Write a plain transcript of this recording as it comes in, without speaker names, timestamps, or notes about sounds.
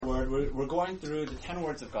we're going through the 10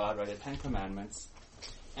 words of God, right, the 10 commandments.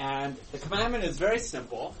 And the commandment is very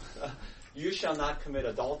simple. You shall not commit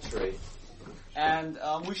adultery. And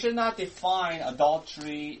we should not define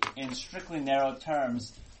adultery in strictly narrow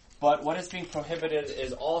terms, but what is being prohibited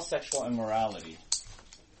is all sexual immorality.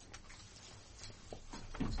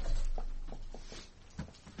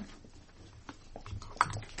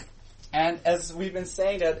 And as we've been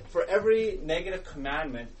saying, that for every negative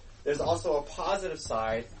commandment, there's also a positive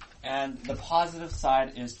side, and the positive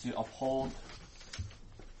side is to uphold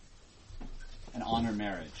and honor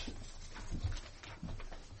marriage.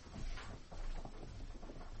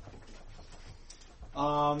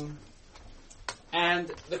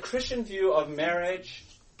 And the Christian view of marriage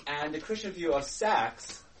and the Christian view of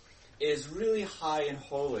sex is really high and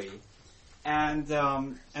holy. And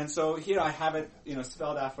so here I have it,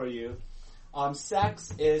 spelled out for you.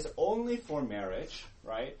 Sex is only for marriage,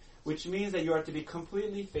 right? Which means that you are to be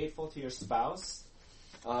completely faithful to your spouse,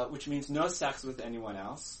 which means no sex with anyone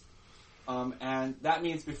else. And that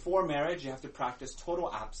means before marriage, you have to practice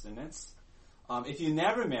total abstinence. If you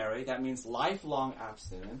never marry, that means lifelong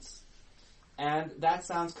abstinence. And that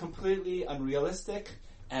sounds completely unrealistic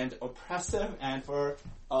and oppressive. And for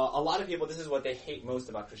a lot of people, this is what they hate most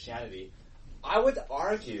about Christianity. I would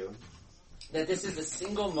argue that this is the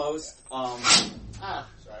single most... sorry,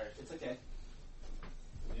 it's okay.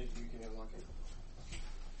 You can unlock it.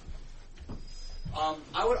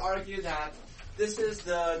 I would argue that this is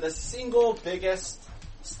the single biggest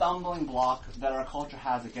stumbling block that our culture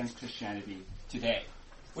has against Christianity today,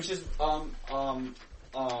 which is a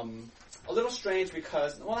little strange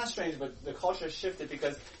because, well, not strange, but the culture has shifted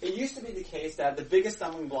because it used to be the case that the biggest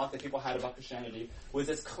stumbling block that people had about Christianity was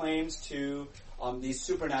its claims to these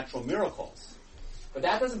supernatural miracles. But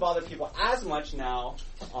that doesn't bother people as much now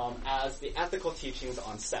as the ethical teachings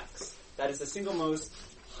on sex. That is the single most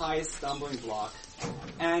highest stumbling block.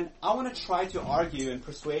 And I want to try to argue and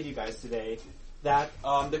persuade you guys today that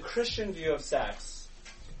the Christian view of sex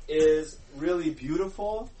is really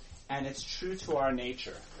beautiful and it's true to our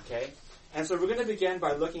nature, okay? And so we're going to begin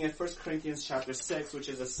by looking at 1 Corinthians chapter 6, which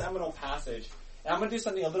is a seminal passage. And I'm going to do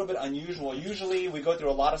something a little bit unusual. Usually we go through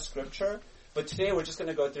a lot of scripture, but today we're just going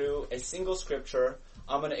to go through a single scripture.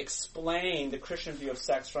 I'm going to explain the Christian view of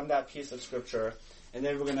sex from that piece of scripture, and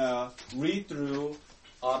then we're going to read through,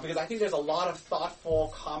 because I think there's a lot of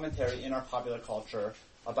thoughtful commentary in our popular culture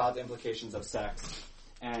about the implications of sex,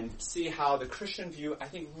 and see how the Christian view, I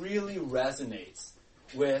think, really resonates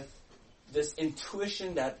with this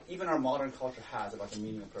intuition that even our modern culture has about the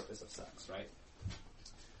meaning and purpose of sex, right?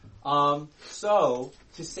 So,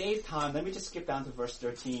 to save time, let me just skip down to verse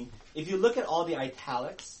 13. If you look at all the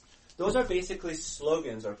italics, those are basically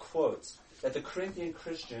slogans or quotes that the Corinthian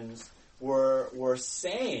Christians were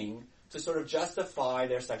saying to sort of justify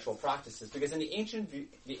their sexual practices. Because in the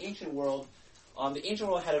ancient world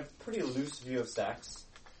had a pretty loose view of sex.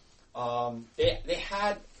 They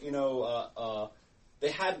had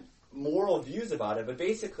moral views about it, but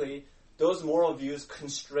basically those moral views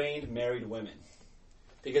constrained married women.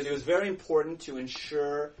 Because it was very important to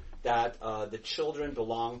ensure that the children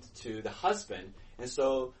belonged to the husband, and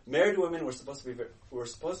so married women were supposed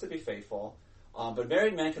to be faithful, but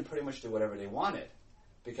married men could pretty much do whatever they wanted,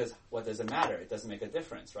 because what does it matter? It doesn't make a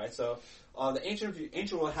difference, right? So the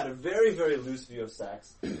ancient world had a very, very loose view of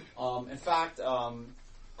sex. In fact,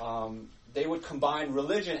 they would combine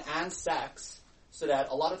religion and sex, so that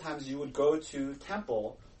a lot of times you would go to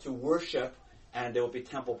temple to worship, and there would be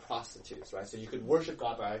temple prostitutes, right? So you could worship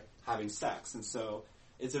God by having sex. And so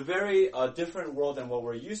it's a very different world than what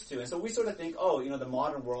we're used to. And so we sort of think, the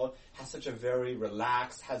modern world has such a very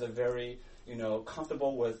relaxed, has a very,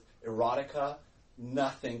 comfortable with erotica.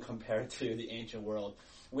 Nothing compared to the ancient world.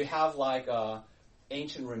 We have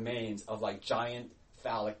ancient remains of giant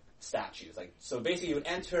phallic statues. So basically you would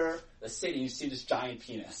enter the city and you see this giant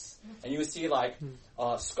penis. And you would see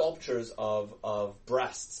sculptures of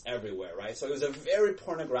breasts everywhere, right? So it was a very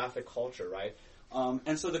pornographic culture, right?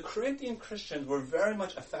 And so the Corinthian Christians were very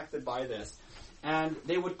much affected by this. And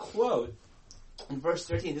they would quote in verse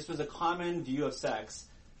 13, this was a common view of sex.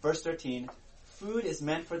 Verse 13, food is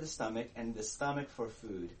meant for the stomach and the stomach for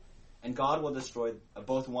food. And God will destroy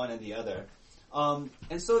both one and the other.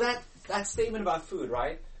 And so that statement about food,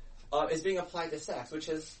 right, is being applied to sex, which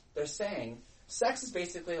is, they're saying, sex is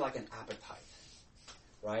basically like an appetite,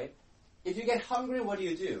 right? If you get hungry, what do?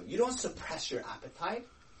 You don't suppress your appetite.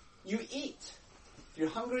 You eat. If you're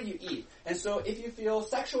hungry, you eat. And so if you feel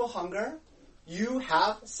sexual hunger, you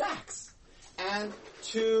have sex. And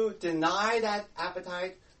to deny that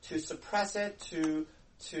appetite, to suppress it, to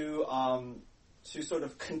sort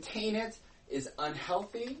of contain it is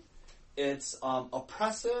unhealthy. it's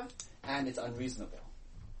oppressive, and it's unreasonable.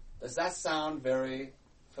 Does that sound very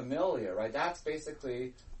familiar, right? That's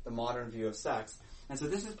basically the modern view of sex. And so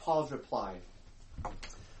this is Paul's reply.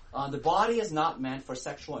 The body is not meant for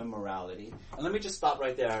sexual immorality. And let me just stop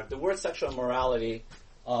right there. The word sexual immorality,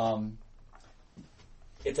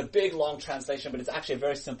 it's a big, long translation, but it's actually a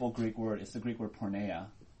very simple Greek word. It's the Greek word porneia,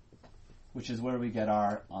 which is where we get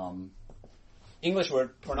our English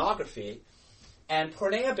word pornography. And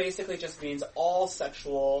porneia basically just means all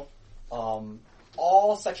sexual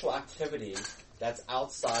activity that's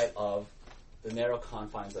outside of the narrow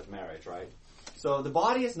confines of marriage, right? So the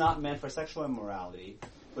body is not meant for sexual immorality,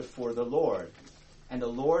 but for the Lord, and the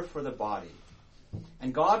Lord for the body.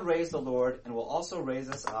 And God raised the Lord and will also raise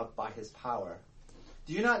us up by his power.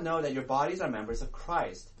 Do you not know that your bodies are members of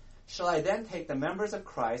Christ? Shall I then take the members of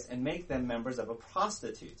Christ and make them members of a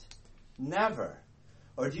prostitute? Never.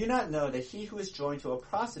 Or do you not know that he who is joined to a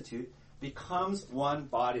prostitute becomes one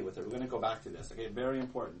body with her? We're going to go back to this, okay? Very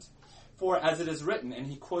important. For as it is written, and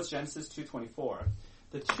he quotes Genesis 2:24,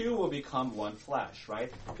 the two will become one flesh,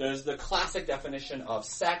 right? There's the classic definition of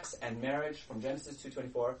sex and marriage from Genesis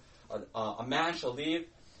 2:24. A man shall leave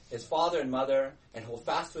his father and mother and hold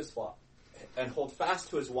fast to his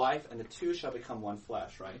wife, and the two shall become one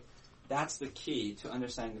flesh, right? That's the key to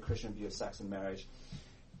understanding the Christian view of sex and marriage.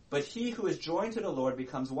 But he who is joined to the Lord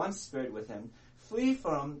becomes one spirit with him. Flee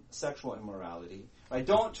from sexual immorality. Right?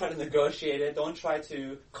 Don't try to negotiate it. Don't try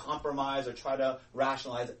to compromise or try to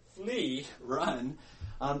rationalize it. Flee, run.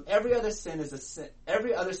 Every other sin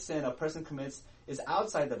a person commits is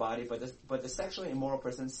outside the body, but the sexually immoral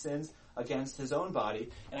person sins against his own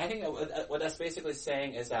body. And I think that what that's basically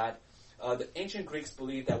saying is that the ancient Greeks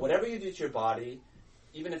believed that whatever you do to your body,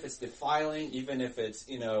 even if it's defiling, even if it's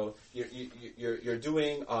you're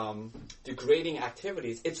doing degrading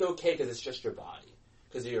activities, it's okay because it's just your body,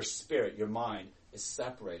 because your spirit, your mind is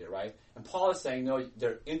separated, right? And Paul is saying no,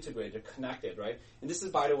 they're integrated, they're connected, right? And this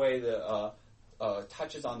is, by the way, the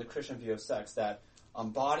touches on the Christian view of sex, that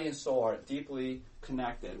body and soul are deeply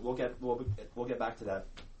connected. We'll get back to that.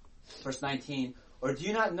 Verse 19. Or do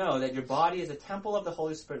you not know that your body is a temple of the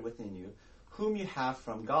Holy Spirit within you, whom you have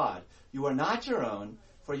from God? You are not your own,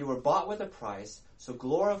 for you were bought with a price, so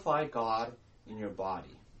glorify God in your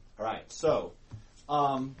body. All right, so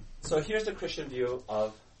here's the Christian view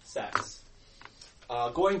of sex.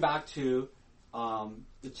 Going back to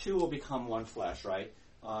the two will become one flesh, right?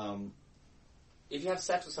 If you have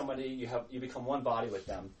sex with somebody, you become one body with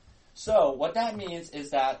them. So what that means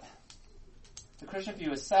is that the Christian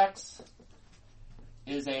view of sex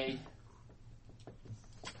is a...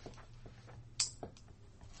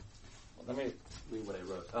 Let me read what I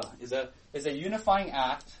wrote. Is a unifying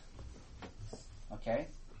act, okay,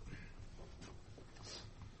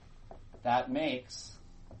 that makes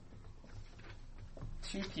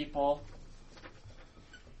two people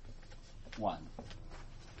one.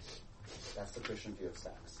 That's the Christian view of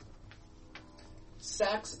sex.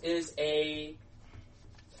 Sex is a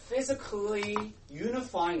physically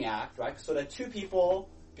unifying act, right? So that two people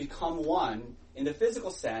become one in the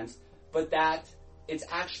physical sense, but that it's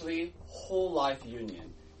actually whole life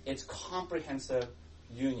union. It's comprehensive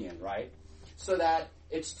union, right? So that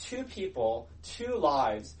it's two people, two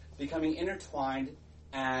lives becoming intertwined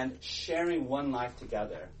and sharing one life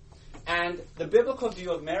together. And the biblical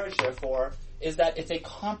view of marriage, therefore, is that it's a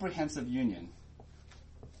comprehensive union.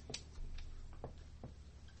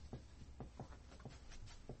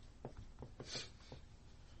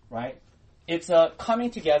 Right? It's a coming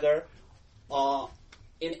together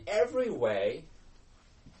in every way,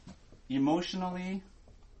 emotionally,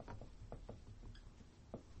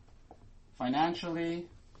 financially,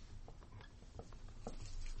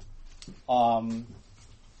 in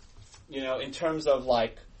terms of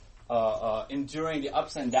like enduring the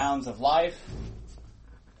ups and downs of life,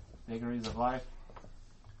 vagaries of life,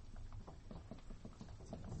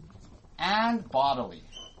 and bodily.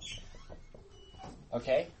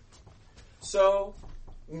 Okay? So,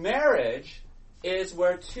 marriage is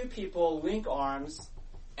where two people link arms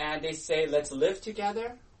and they say, let's live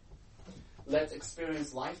together, let's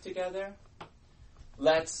experience life together,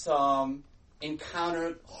 let's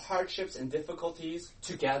encounter hardships and difficulties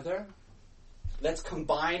together, let's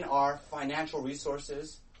combine our financial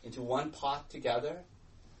resources into one pot together,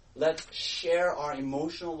 let's share our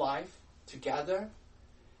emotional life together,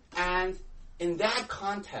 and in that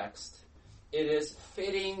context, it is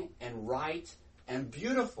fitting and right and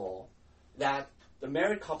beautiful that the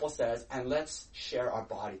married couple says, and let's share our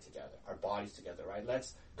bodies together, right?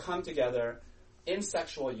 Let's come together in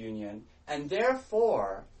sexual union, and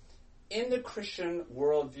therefore, in the Christian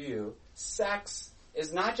worldview, sex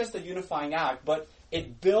is not just a unifying act, but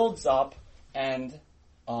it builds up and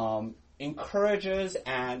encourages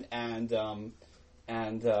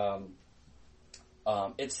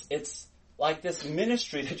it's like this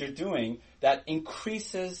ministry that you're doing that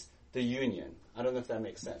increases the union. I don't know if that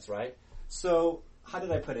makes sense, right? So, how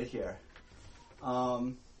did I put it here?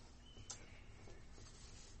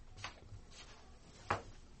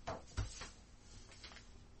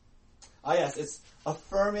 Yes, it's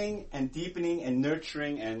affirming and deepening and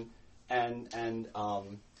nurturing and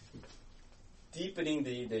deepening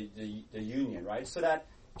the union, right? So that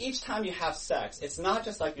each time you have sex, it's not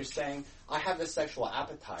just like you're saying, I have this sexual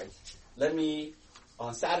appetite, let me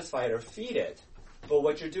satisfy it or feed it. But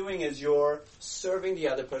what you're doing is you're serving the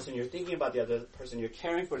other person, you're thinking about the other person, you're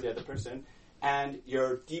caring for the other person, and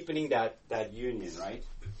you're deepening that union, right?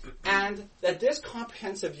 And that this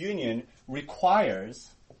comprehensive union requires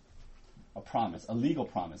a promise, a legal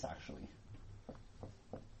promise, actually.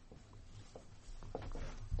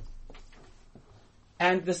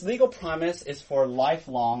 And this legal promise is for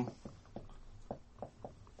lifelong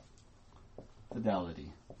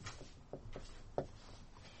fidelity.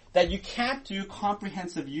 That you can't do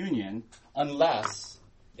comprehensive union unless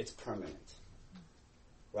it's permanent.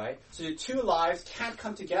 Right? So your two lives can't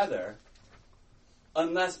come together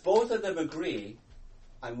unless both of them agree,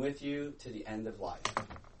 I'm with you to the end of life.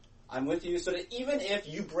 I'm with you so that even if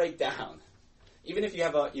you break down, even if you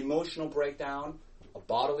have an emotional breakdown, a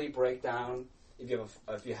bodily breakdown, if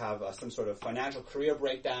you have some sort of financial career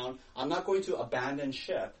breakdown, I'm not going to abandon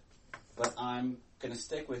ship, but I'm going to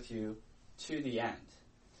stick with you to the end.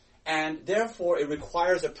 And therefore, it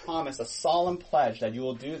requires a promise, a solemn pledge that you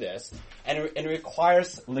will do this, and it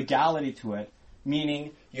requires legality to it,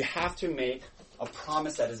 meaning you have to make a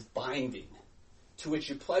promise that is binding, to which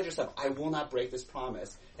you pledge yourself, I will not break this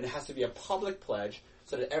promise, and it has to be a public pledge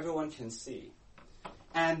so that everyone can see.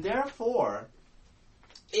 And therefore,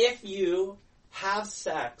 if you have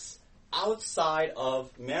sex outside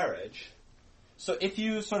of marriage, so if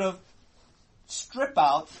you sort of strip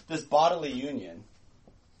out this bodily union,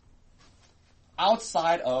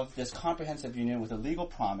 outside of this comprehensive union with a legal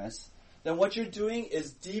promise, then what you're doing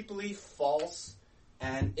is deeply false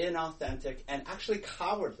and inauthentic and actually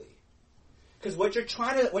cowardly. Because what you're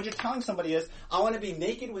telling somebody is, I want to be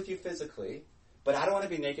naked with you physically, but I don't want to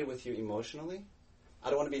be naked with you emotionally. I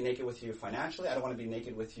don't want to be naked with you financially. I don't want to be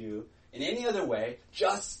naked with you in any other way,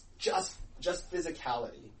 just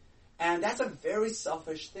physicality. And that's a very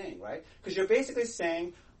selfish thing, right? Because you're basically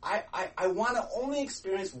saying, I want to only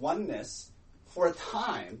experience oneness for a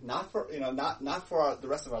time, not for the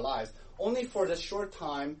rest of our lives, only for this short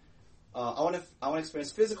time. I want to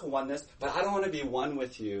experience physical oneness, but I don't want to be one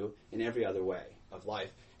with you in every other way of life.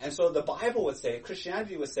 And so the Bible would say,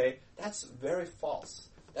 Christianity would say, that's very false.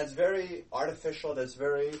 That's very artificial. That's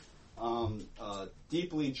very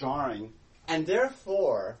deeply jarring. And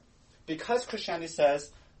therefore, because Christianity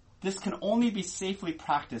says this can only be safely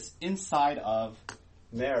practiced inside of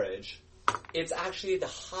marriage, it's actually the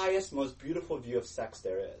highest, most beautiful view of sex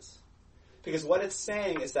there is. Because what it's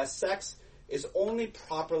saying is that sex is only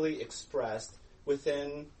properly expressed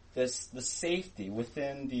within the safety,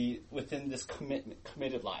 within this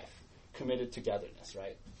committed life, committed togetherness,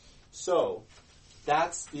 right? So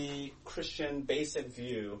that's the Christian basic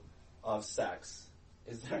view of sex.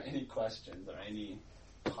 Is there any questions or any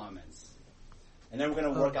comments? And then we're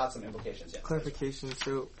going to work out some implications. Yes. Clarification.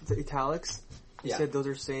 So the italics, you said those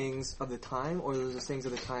are sayings of the time, or those are sayings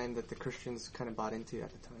of the time that the Christians kind of bought into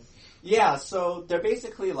at the time? Yeah, so they're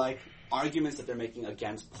basically like arguments that they're making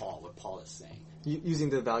against Paul, what Paul is saying. Using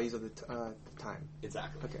the values of the time.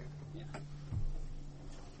 Exactly. Okay. Yeah.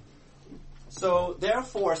 So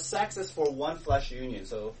therefore, sex is for one flesh union.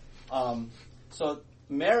 So, so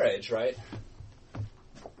marriage, right?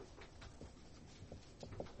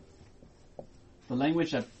 The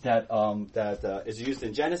language that is used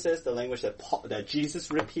in Genesis, the language that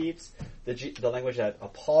Jesus repeats, the language that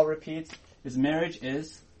Paul repeats, is marriage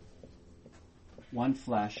is one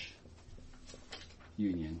flesh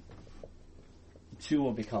union. The two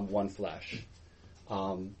will become one flesh,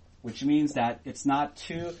 which means that it's not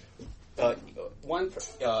two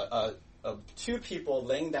people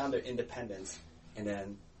laying down their independence and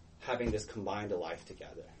then having this combined life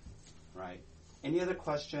together, right? Any other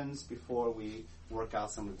questions before we work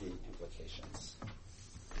out some of the implications?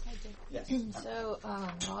 I did. Yes. So,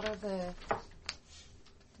 a lot of the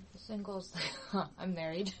singles, I'm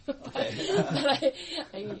married, Okay.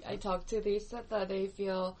 but I talked to, they said that they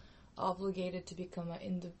feel obligated to become an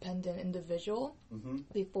independent individual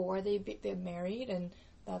before they're married, and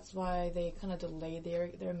that's why they kind of delay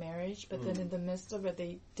their marriage, but then in the midst of it,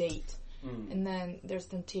 they date. And then there's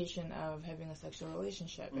temptation of having a sexual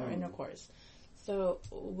relationship or intercourse. So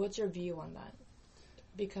what's your view on that?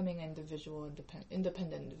 Becoming an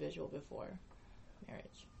independent individual before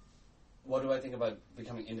marriage. What do I think about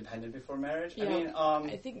becoming independent before marriage? Yeah, I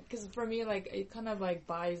mean, I think because for me, like it kind of like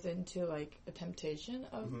buys into like a temptation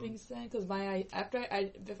of being sin. Because after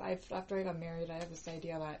I got married, I have this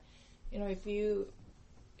idea that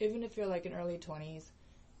even if you're like in early 20s,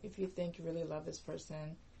 if you think you really love this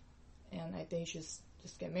person, and I think you should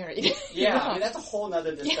just get married. Yeah, I mean that's a whole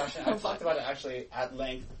nother discussion. I've talked about it actually at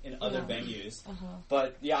length in other venues.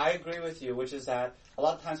 But yeah, I agree with you, which is that a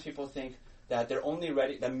lot of times people think that they're only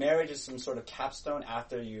ready, that marriage is some sort of capstone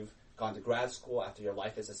after you've gone to grad school, after your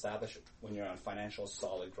life is established, when you're on financial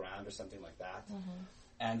solid ground or something like that.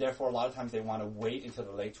 And therefore, a lot of times they want to wait until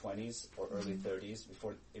the late 20s or early 30s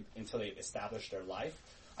until they establish their life.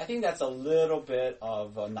 I think that's a little bit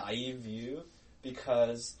of a naive view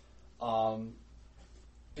because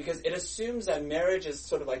it assumes that marriage is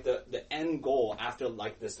sort of like the end goal after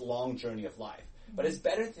like this long journey of life. But it's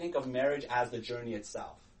better to think of marriage as the journey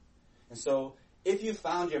itself. And so if you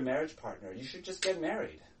found your marriage partner, you should just get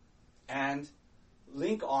married and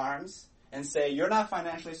link arms and say, you're not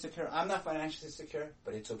financially secure, I'm not financially secure,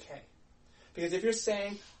 but it's okay. Because if you're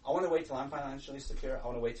saying, I want to wait till I'm financially secure, I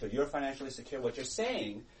want to wait till you're financially secure, what you're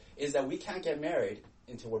saying is that we can't get married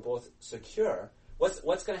until we're both secure. What's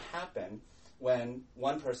going to happen when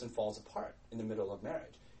one person falls apart in the middle of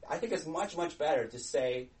marriage? I think it's much, much better to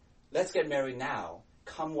say, let's get married now,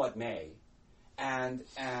 come what may. And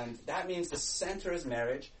that means the center is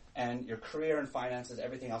marriage, and your career and finances,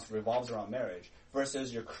 everything else revolves around marriage,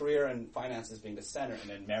 versus your career and finances being the center, and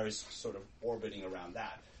then marriage sort of orbiting around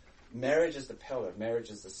that. Marriage is the pillar, marriage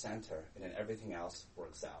is the center, and then everything else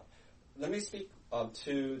works out. Let me speak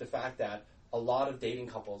to the fact that a lot of dating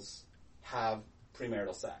couples have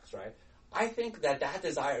premarital sex, right? I think that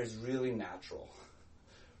desire is really natural.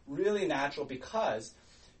 Really natural because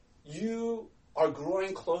you are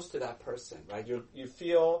growing close to that person, right? You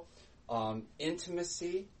feel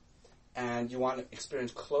intimacy, and you want to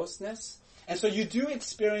experience closeness. And so you do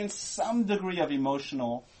experience some degree of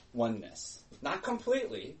emotional oneness. Not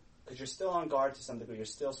completely, because you're still on guard to some degree. You're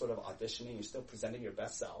still sort of auditioning. You're still presenting your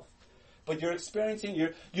best self. But you're experiencing,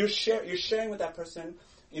 you're sharing with that person,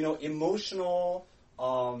 emotional,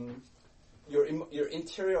 your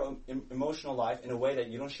interior emotional life in a way that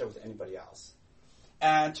you don't share with anybody else.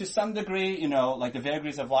 And to some degree, like the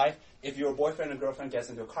vagaries of life, if your boyfriend and girlfriend gets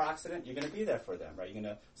into a car accident, you're going to be there for them, right? You're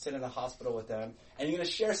going to sit in the hospital with them, and you're going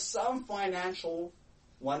to share some financial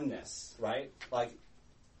oneness, right? Like,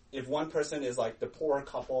 if one person is like the poor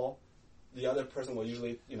couple, the other person will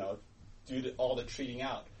usually, do all the treating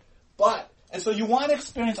out. And so you want to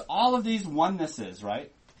experience all of these onenesses,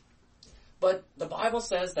 right? But the Bible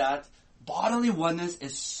says that bodily oneness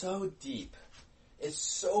is so deep, it's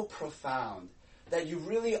so profound, that you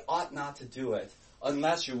really ought not to do it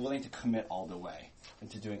unless you're willing to commit all the way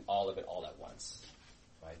into doing all of it all at once,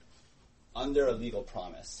 right? Under a legal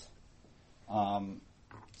promise.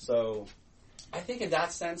 So I think in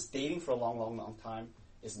that sense, dating for a long, long, long time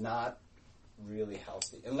is not really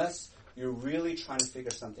healthy unless you're really trying to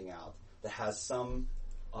figure something out that has some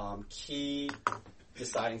key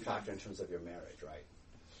deciding factor in terms of your marriage, right?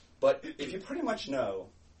 But if you pretty much know,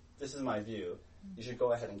 this is my view, you should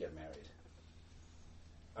go ahead and get married.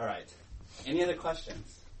 All right. Any other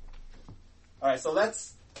questions? All right, so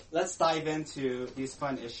let's dive into these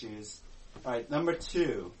fun issues. All right, number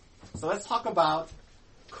 2. So let's talk about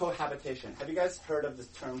cohabitation. Have you guys heard of this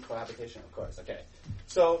term cohabitation? Of course, okay.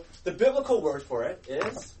 So the biblical word for it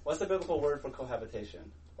is, what's the biblical word for cohabitation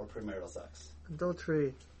or premarital sex?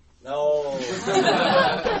 Adultery. No.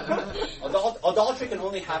 Adultery can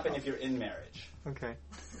only happen if you're in marriage. Okay.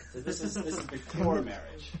 So this is before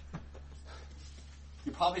marriage.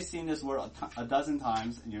 You've probably seen this word a dozen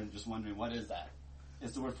times, and you're just wondering, what is that?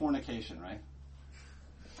 It's the word fornication, right?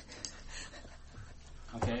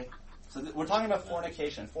 Okay? So we're talking about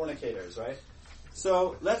fornication, fornicators, right?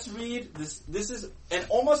 So let's read this. This is, and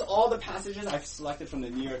almost all the passages I've selected from the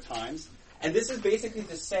New York Times, and this is basically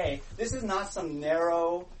to say, this is not some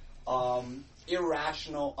narrow,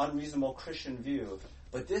 irrational, unreasonable Christian view,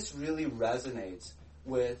 but this really resonates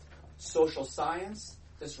with social science.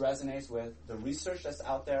 This resonates with the research that's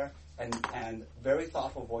out there, and very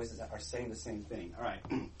thoughtful voices that are saying the same thing. All right.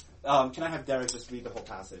 Can I have Derek just read the whole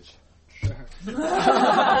passage? Sure.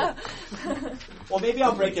 Well, maybe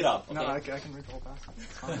I'll break it up. Okay? No, I can read the whole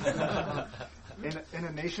passage. In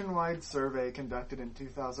a nationwide survey conducted in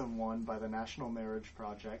 2001 by the National Marriage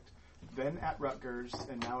Project, then at Rutgers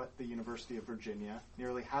and now at the University of Virginia,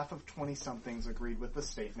 nearly half of 20-somethings agreed with the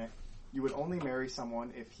statement, You would only marry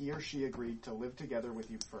someone if he or she agreed to live together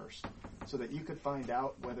with you first, so that you could find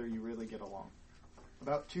out whether you really get along.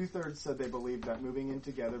 About 2/3 said they believed that moving in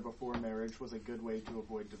together before marriage was a good way to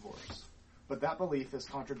avoid divorce. But that belief is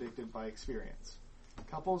contradicted by experience.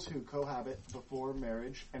 Couples who cohabit before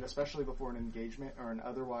marriage, and especially before an engagement or an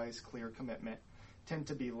otherwise clear commitment, tend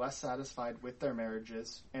to be less satisfied with their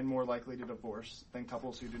marriages and more likely to divorce than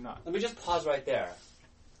couples who do not. Let me just pause right there,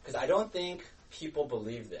 because I don't think people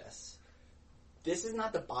believe this. This is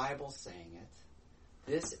not the Bible saying it.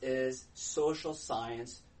 This is social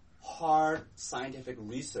science, hard scientific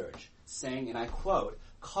research saying, and I quote,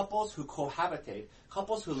 couples who cohabitate,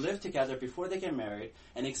 couples who live together before they get married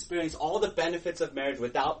and experience all the benefits of marriage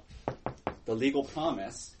without the legal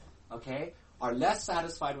promise, okay, are less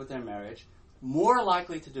satisfied with their marriage, more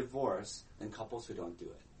likely to divorce than couples who don't do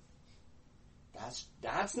it.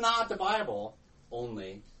 That's not the Bible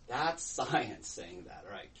only. That's science saying that.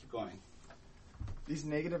 All right, keep going. These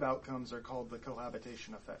negative outcomes are called the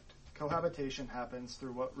cohabitation effect. Cohabitation happens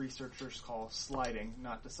through what researchers call sliding,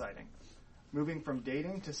 not deciding. Moving from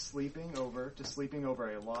dating to sleeping over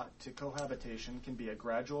a lot to cohabitation can be a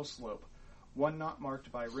gradual slope, one not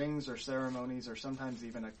marked by rings or ceremonies or sometimes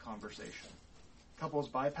even a conversation. Couples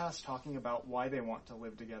bypass talking about why they want to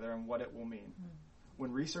live together and what it will mean.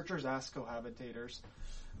 When researchers ask cohabitators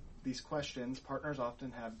these questions, partners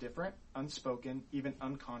often have different, unspoken, even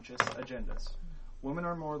unconscious agendas. Women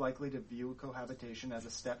are more likely to view cohabitation as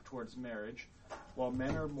a step towards marriage, while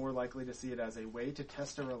men are more likely to see it as a way to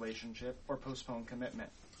test a relationship or postpone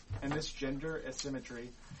commitment. And this gender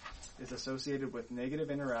asymmetry is associated with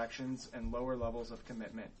negative interactions and lower levels of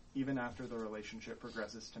commitment, even after the relationship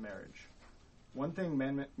progresses to marriage. One thing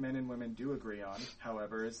men and women do agree on,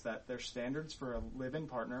 however, is that their standards for a live-in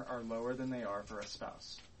partner are lower than they are for a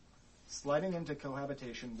spouse. Sliding into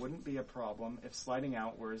cohabitation wouldn't be a problem if sliding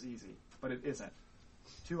out were as easy, but it isn't.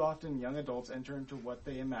 Too often, young adults enter into what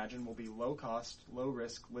they imagine will be low-cost,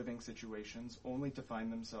 low-risk living situations only to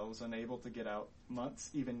find themselves unable to get out months,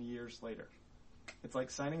 even years later. It's like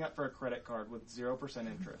signing up for a credit card with 0%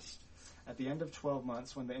 interest. At the end of 12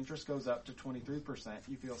 months, when the interest goes up to 23%,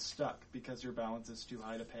 you feel stuck because your balance is too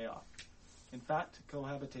high to pay off. In fact,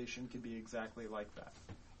 cohabitation can be exactly like that.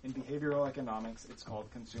 In behavioral economics, it's called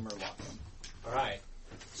consumer lock-in. All right.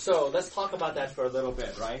 So let's talk about that for a little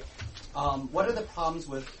bit, right? What are the problems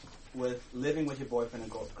with living with your boyfriend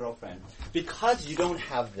and girlfriend? Because you don't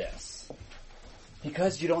have this.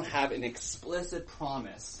 Because you don't have an explicit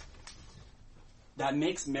promise that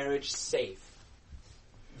makes marriage safe.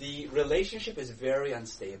 The relationship is very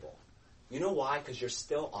unstable. You know why? Because you're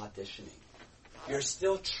still auditioning. You're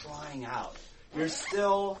still trying out. You're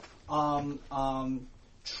still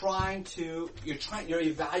you're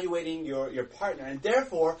evaluating your partner, and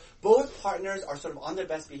therefore both partners are sort of on their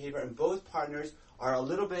best behavior and both partners are a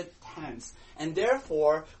little bit tense. And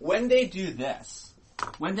therefore, when they do this,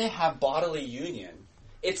 when they have bodily union,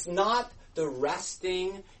 it's not the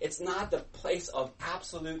resting, it's not the place of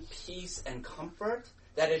absolute peace and comfort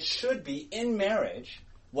that it should be in marriage.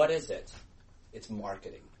 What is it? It's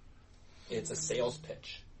marketing. It's a sales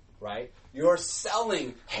pitch. Right? You're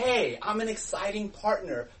selling, hey, I'm an exciting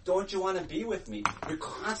partner. Don't you want to be with me? You're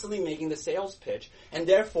constantly making the sales pitch. And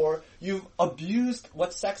therefore, you've abused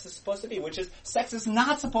what sex is supposed to be, which is sex is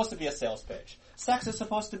not supposed to be a sales pitch. Sex is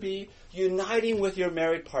supposed to be uniting with your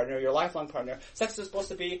married partner, your lifelong partner. Sex is supposed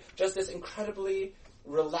to be just this incredibly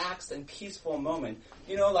relaxed and peaceful moment.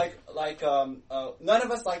 You know, none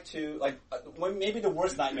of us like to, maybe the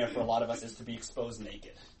worst nightmare for a lot of us is to be exposed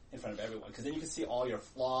naked in front of everyone, because then you can see all your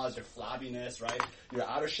flaws, your flabbiness, right? Your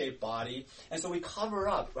out-of-shape body. And so we cover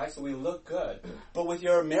up, right? So we look good. But with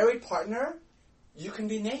your married partner, you can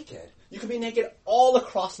be naked. You can be naked all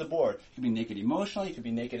across the board. You can be naked emotionally. You can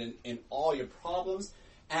be naked in all your problems.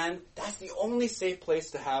 And that's the only safe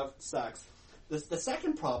place to have sex. The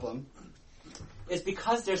second problem is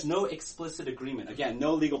because there's no explicit agreement. Again,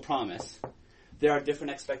 no legal promise. There are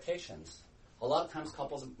different expectations. A lot of times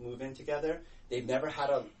couples move in together. They've never had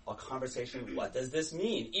a conversation, what does this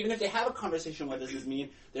mean? Even if they have a conversation, what does this mean?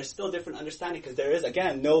 There's still different understanding because there is,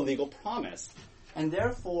 again, no legal promise. And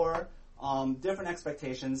therefore, different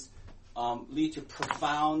expectations lead to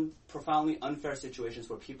profoundly unfair situations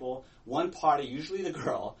where one party, usually the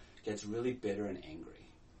girl, gets really bitter and angry.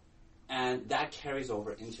 And that carries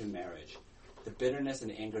over into marriage. The bitterness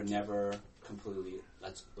and anger never completely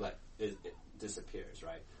it disappears,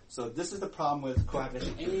 right? So this is the problem with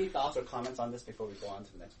cohabitation. Any thoughts or comments on this before we go on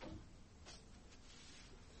to the next one?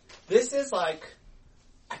 This is I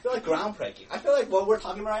feel like groundbreaking. I feel like what we're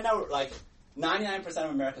talking about right now, 99%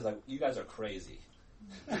 of Americans you guys are crazy.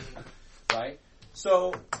 Right?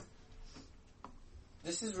 So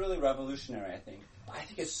this is really revolutionary, I think. I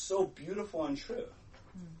think it's so beautiful and true.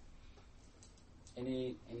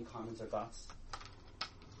 Any comments or thoughts?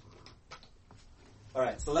 All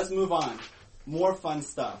right, so let's move on. More fun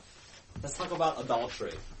stuff. Let's talk about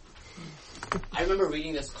adultery. I remember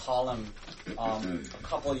reading this column a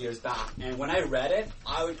couple of years back, and when I read it,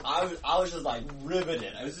 I was just like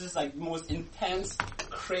riveted. It was just like the most intense,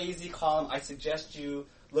 crazy column. I suggest you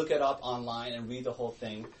look it up online and read the whole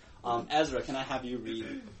thing. Ezra, can I have you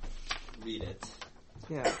read it?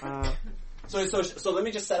 Yeah. So let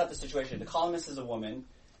me just set up the situation. The columnist is a woman,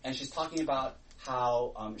 and she's talking about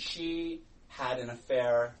how she had an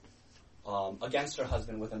affair against her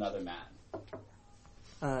husband with another man.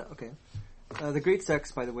 Okay. The great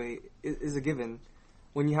sex, by the way, is a given.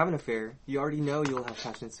 When you have an affair, you already know you'll have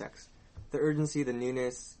passionate sex. The urgency, the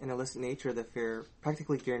newness, and illicit nature of the affair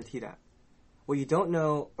practically guarantee that. What you don't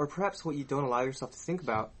know, or perhaps what you don't allow yourself to think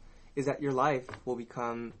about, is that your life will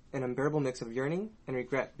become an unbearable mix of yearning and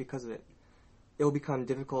regret because of it. It will become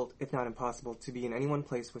difficult, if not impossible, to be in any one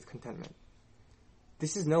place with contentment.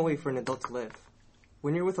 This is no way for an adult to live.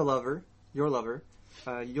 When you're with a lover, your lover,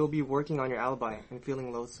 you'll be working on your alibi and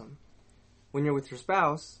feeling loathsome. When you're with your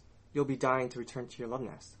spouse, you'll be dying to return to your love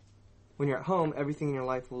nest. When you're at home, everything in your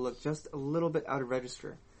life will look just a little bit out of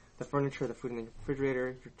register. The furniture, the food in the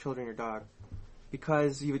refrigerator, your children, your dog.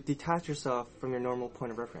 Because you would detach yourself from your normal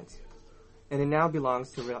point of reference. And it now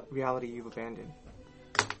belongs to a reality you've abandoned.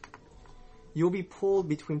 You will be pulled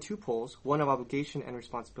between two poles, one of obligation and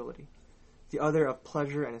responsibility, the other of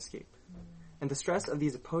pleasure and escape. And the stress of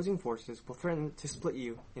these opposing forces will threaten to split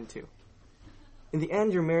you in two. In the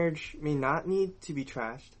end, your marriage may not need to be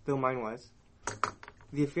trashed, though mine was.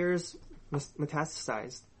 The affairs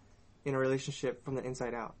metastasized in a relationship from the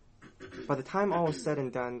inside out. By the time all was said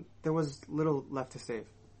and done, there was little left to save.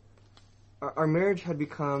 Our marriage had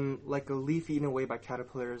become like a leaf eaten away by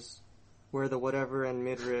caterpillars, where the whatever and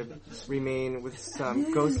midrib remain with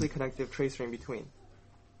some ghostly connective tracer in between.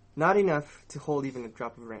 Not enough to hold even a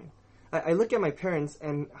drop of rain. I look at my parents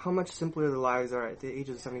and how much simpler their lives are at the age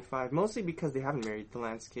of 75, mostly because they haven't married the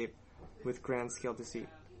landscape with grand-scale deceit.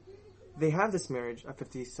 They have this marriage of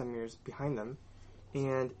 50-some years behind them,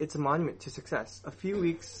 and it's a monument to success. A few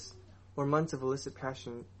weeks or months of illicit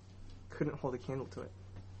passion couldn't hold a candle to it.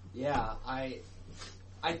 Yeah, I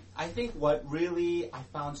think what really I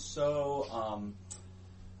found so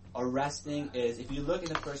arresting is if you look in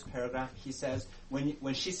the first paragraph, he says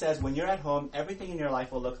when she says when you're at home, everything in your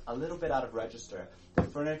life will look a little bit out of register. The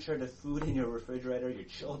furniture, the food in your refrigerator, your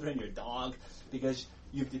children, your dog, because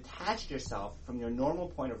you've detached yourself from your normal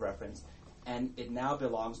point of reference, and it now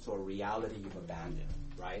belongs to a reality you've abandoned.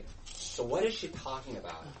 Right? So what is she talking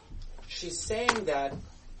about? She's saying that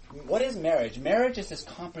what is marriage? Marriage is this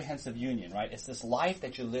comprehensive union, right? It's this life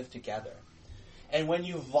that you live together. And when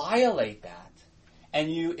you violate that, and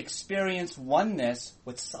you experience oneness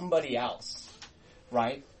with somebody else,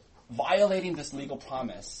 right? Violating this legal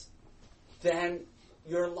promise, then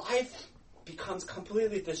your life becomes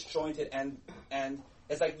completely disjointed and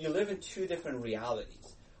it's like you live in two different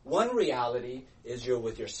realities. One reality is you're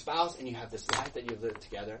with your spouse and you have this life that you live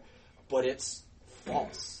together, but it's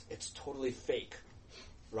false. It's totally fake,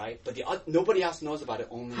 right? But nobody else knows about it,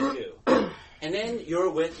 only you. And then you're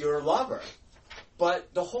with your lover.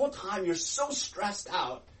 But the whole time you're so stressed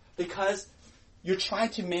out because you're trying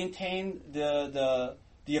to maintain the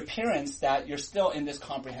appearance that you're still in this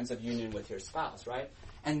comprehensive union with your spouse, right?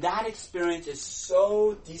 And that experience is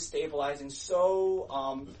so destabilizing,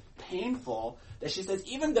 so painful that she says,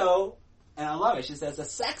 even though, and I love it, she says the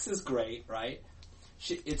sex is great, right?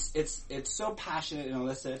 It's so passionate and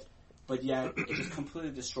illicit, but yet it just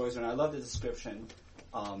completely destroys her. And I love the description.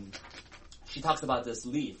 She talks about this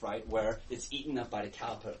leaf, right, where it's eaten up by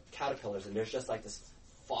the caterpillars, and there's just like this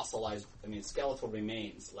fossilized, skeletal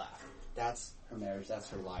remains left. That's her marriage. That's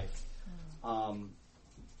her life.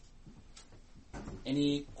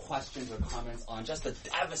 Any questions or comments on just the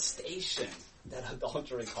devastation that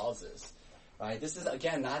adultery causes? Right. This is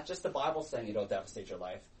again not just the Bible saying it'll devastate your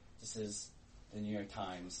life. This is the New York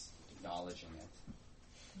Times acknowledging it.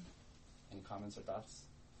 Any comments or thoughts?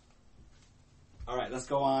 All right, let's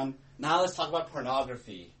go on. Now let's talk about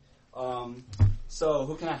pornography. So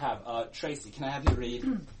who can I have? Tracy, can I have you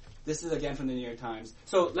read? This is again from the New York Times.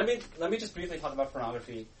 So let me just briefly talk about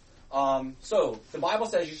pornography. So the Bible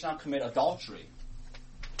says you should not commit adultery.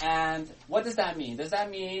 And what does that mean? Does that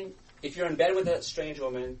mean if you're in bed with a strange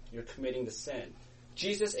woman, you're committing the sin?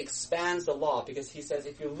 Jesus expands the law because he says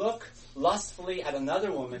if you look lustfully at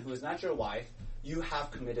another woman who is not your wife, you have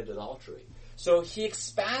committed adultery. So he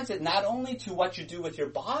expands it not only to what you do with your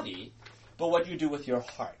body, but what you do with your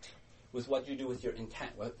heart, with what you do with your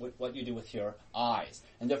intent, what you do with your eyes.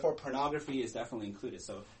 And therefore, pornography is definitely included.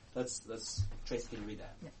 So let's Trace, can you read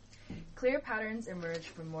that? Yeah. Clear patterns emerge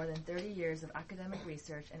from more than 30 years of academic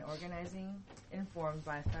research and organizing informed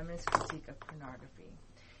by a feminist critique of pornography.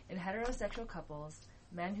 In heterosexual couples,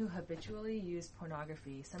 men who habitually use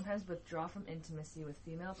pornography sometimes withdraw from intimacy with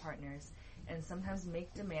female partners and sometimes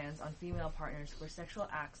make demands on female partners for sexual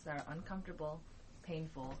acts that are uncomfortable,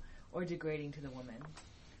 painful, or degrading to the woman.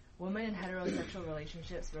 Women in heterosexual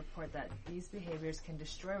relationships report that these behaviors can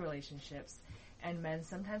destroy relationships, and men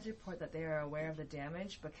sometimes report that they are aware of the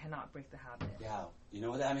damage but cannot break the habit. Yeah, you know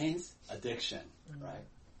what that means? Addiction, right?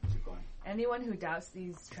 Keep going. Anyone who doubts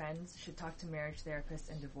these trends should talk to marriage therapists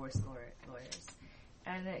and divorce lawyers.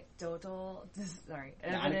 Anecdotal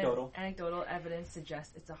evidence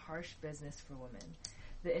suggests it's a harsh business for women.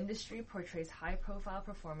 The industry portrays high-profile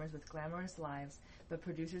performers with glamorous lives, but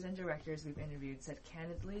producers and directors we've interviewed said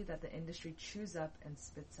candidly that the industry chews up and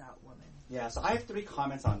spits out women. Yeah, so I have 3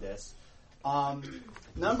 comments on this.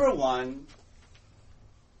 Number one,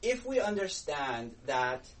 if we understand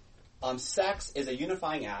that sex is a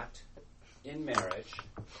unifying act in marriage,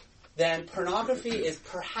 then pornography is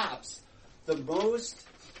perhaps the most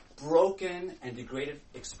broken and degraded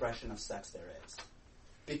expression of sex there is.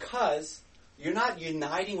 Because you're not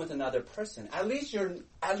uniting with another person. At least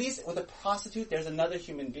with a prostitute, there's another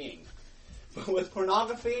human being. But with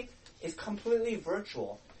pornography, it's completely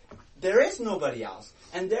virtual. There is nobody else.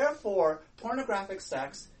 And therefore, pornographic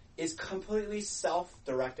sex is completely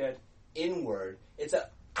self-directed inward. It's an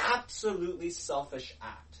absolutely selfish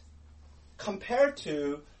act. Compared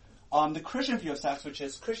to the Christian view of sex,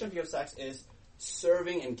 Christian view of sex is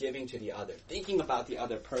serving and giving to the other, thinking about the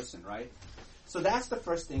other person, right? So that's the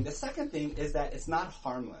first thing. The second thing is that it's not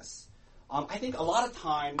harmless. I think a lot of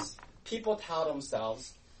times people tell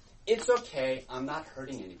themselves, it's okay, I'm not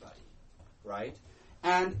hurting anybody, right?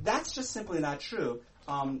 And that's just simply not true.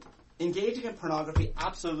 Engaging in pornography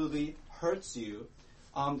absolutely hurts you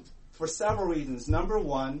for several reasons. Number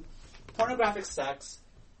one, pornographic sex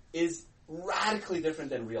is radically different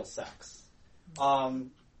than real sex.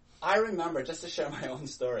 I remember, just to share my own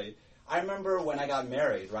story, I remember when I got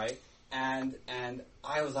married, right? And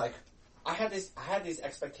I was like, I had these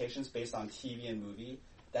expectations based on TV and movie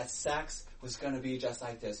that sex was going to be just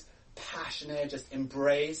like this passionate, just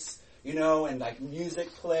embrace, you know, and like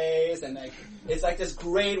music plays and like it's like this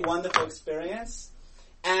great, wonderful experience.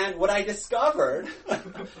 And what I discovered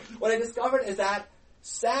is that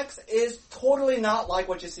sex is totally not like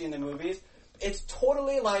what you see in the movies. It's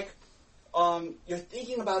totally like you're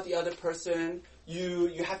thinking about the other person.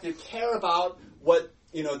 You have to care about what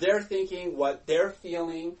they're thinking, what they're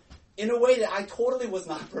feeling, in a way that I totally was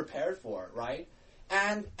not prepared for, right?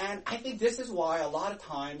 And I think this is why a lot of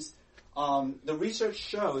times the research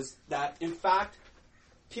shows that, in fact,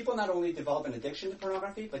 people not only develop an addiction to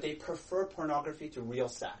pornography, but they prefer pornography to real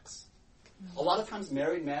sex. Mm-hmm. A lot of times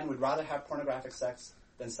married men would rather have pornographic sex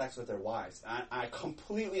than sex with their wives. And I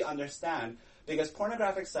completely understand, because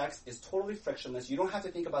pornographic sex is totally frictionless. You don't have to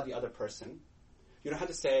think about the other person. You don't have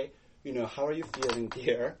to say, how are you feeling,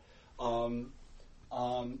 dear?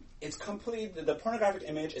 It's the pornographic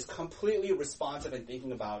image is completely responsive and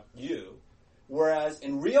thinking about you. Whereas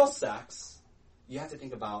in real sex, you have to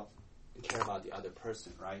think about and care about the other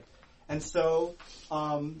person, right? And so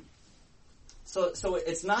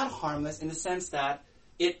it's not harmless in the sense that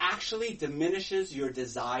it actually diminishes your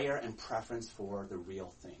desire and preference for the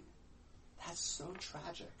real thing. That's so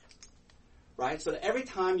tragic, right? So that every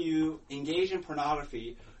time you engage in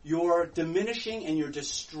pornography, you're diminishing and you're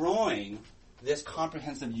destroying this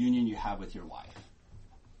comprehensive union you have with your wife,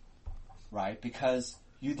 right? Because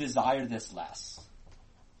you desire this less.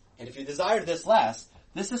 And if you desire this less,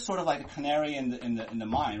 this is sort of like a canary in the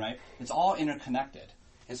mine, right? It's all interconnected.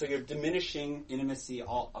 And so you're diminishing intimacy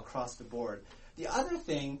all across the board. The other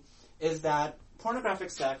thing is that pornographic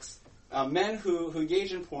sex, men who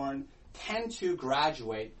engage in porn tend to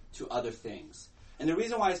graduate to other things. And the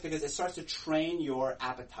reason why is because it starts to train your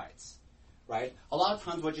appetites, right? A lot of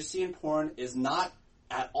times what you see in porn is not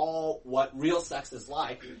at all what real sex is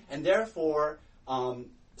like. And therefore,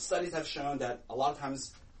 studies have shown that a lot of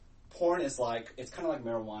times porn is it's kind of like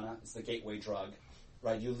marijuana. It's the gateway drug,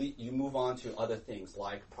 right? You move on to other things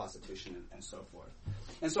like prostitution and so forth.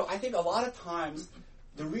 And so I think a lot of times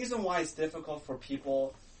the reason why it's difficult for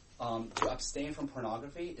people to abstain from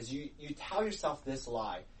pornography is you tell yourself this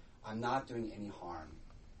lie: I'm not doing any harm.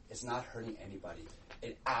 It's not hurting anybody.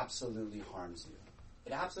 It absolutely harms you.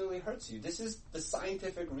 It absolutely hurts you. This is the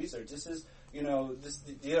scientific research. This is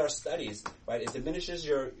these are studies, right? It diminishes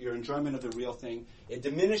your enjoyment of the real thing. It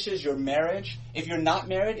diminishes your marriage. If you're not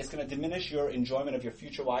married, it's going to diminish your enjoyment of your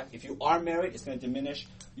future wife. If you are married, it's going to diminish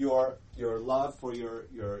your love for your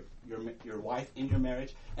wife in your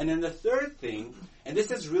marriage. And then the third thing, and this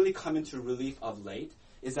has really come into relief of late,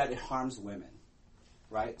 is that it harms women,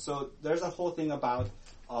 right? So there's a whole thing about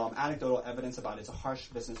anecdotal evidence about it's a harsh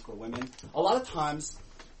business for women. A lot of times,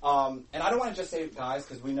 and I don't want to just say guys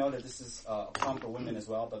because we know that this is a problem for women as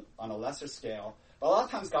well, but on a lesser scale. But a lot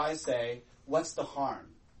of times guys say, what's the harm,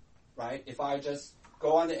 right? If I just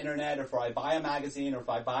go on the internet or if I buy a magazine or if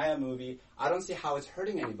I buy a movie, I don't see how it's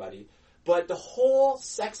hurting anybody. But the whole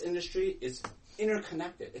sex industry is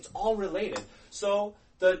interconnected. It's all related. So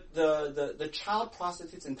the child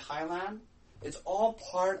prostitutes in Thailand, it's all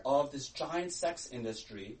part of this giant sex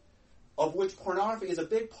industry of which pornography is a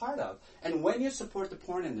big part of. And when you support the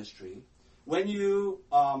porn industry, when you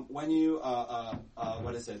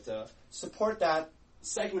support that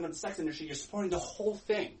segment of the sex industry, you're supporting the whole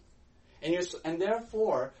thing. And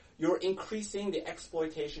therefore, you're increasing the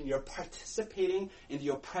exploitation, you're participating in the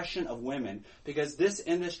oppression of women because this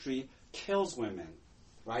industry kills women,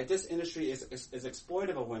 right? This industry is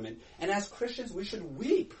exploitive of women. And as Christians, we should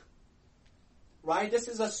weep, right? This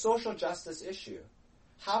is a social justice issue.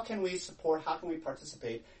 How can we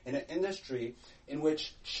participate in an industry in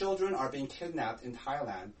which children are being kidnapped in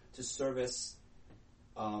Thailand to service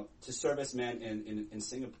men in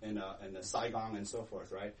Singapore, in Saigon and so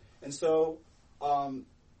forth, right? And so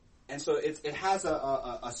it has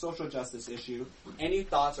a social justice issue. Any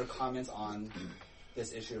thoughts or comments on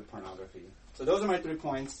this issue of pornography? So those are my 3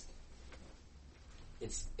 points.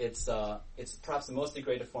 It's perhaps the most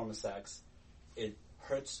degraded form of sex. It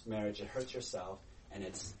hurts marriage. It hurts yourself. And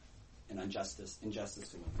it's an injustice to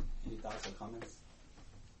women. Any thoughts or comments?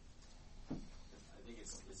 I think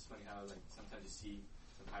it's funny how sometimes you see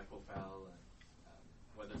some high profile,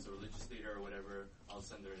 whether it's a religious leader or whatever, all of a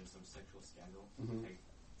sudden they're in some sexual scandal. Mm-hmm.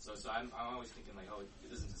 So I'm always thinking it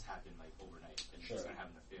doesn't just happen overnight. And you're just gonna have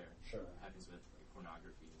an affair. Sure. It happens with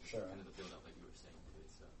pornography. Sure. Kind of the build up like you were saying today.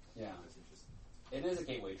 So yeah. That's interesting. It is a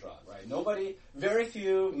gateway drug, right? Very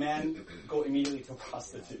few men go immediately to a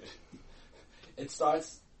prostitute. It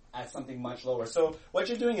starts at something much lower. So what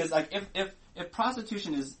you're doing is if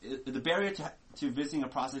prostitution is the barrier to visiting a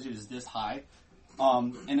prostitute is this high,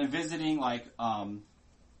 and then visiting a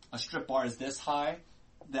strip bar is this high,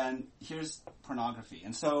 then here's pornography.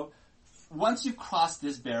 And so once you cross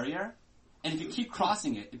this barrier, and if you keep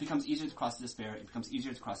crossing it, it becomes easier to cross this barrier, it becomes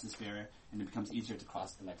easier to cross this barrier, and it becomes easier to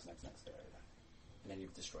cross the next barrier. And then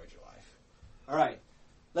you've destroyed your life. All right,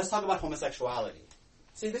 let's talk about homosexuality.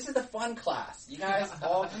 See, this is the fun class. You guys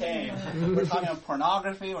all came. We're talking about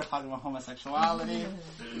pornography. We're talking about homosexuality.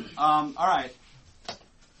 All right.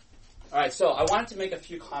 So I wanted to make a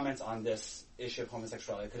few comments on this issue of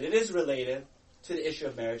homosexuality because it is related to the issue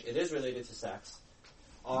of marriage. It is related to sex.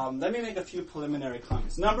 Let me make a few preliminary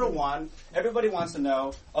comments. Number one, everybody wants to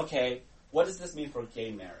know, okay, what does this mean for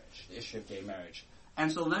gay marriage? The issue of gay marriage.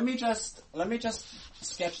 And so let me just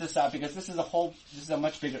sketch this out because this is a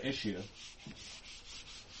much bigger issue.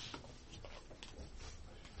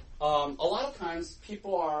 A lot of times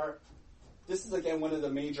this is again one of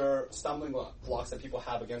the major stumbling blocks that people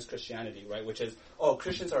have against Christianity, right? Which is,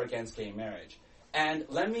 Christians are against gay marriage. And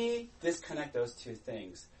let me disconnect those two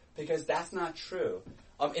things because that's not true.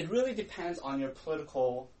 It really depends on your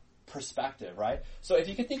political perspective, right? So if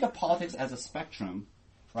you can think of politics as a spectrum,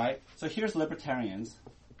 right? So here's libertarians.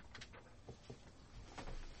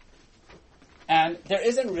 And there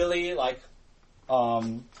isn't really a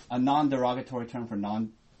non-derogatory term for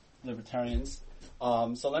non-libertarians.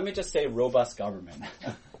 So let me just say robust government.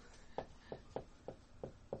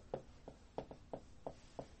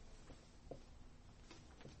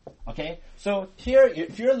 Okay? So here,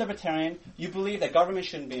 if you're a libertarian, you believe that government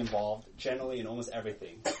shouldn't be involved generally in almost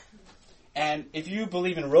everything. And if you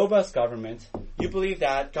believe in robust government, you believe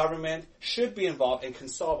that government should be involved and can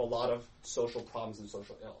solve a lot of social problems and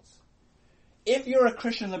social ills. If you're a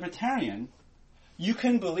Christian libertarian, you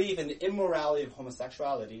can believe in the immorality of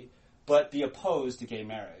homosexuality, but be opposed to gay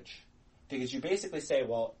marriage. Because you basically say,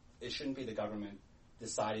 well, it shouldn't be the government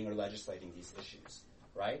deciding or legislating these issues,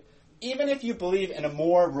 right? Even if you believe in a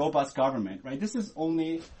more robust government, right? This is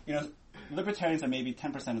only, libertarians are maybe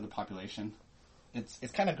 10% of the population.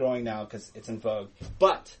 It's kind of growing now because it's in vogue.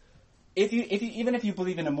 But even if you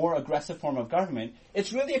believe in a more aggressive form of government,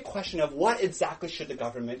 it's really a question of what exactly should the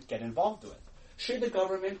government get involved with. Should the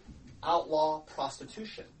government outlaw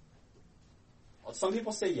prostitution? Well, some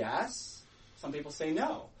people say yes. Some people say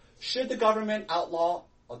no. Should the government outlaw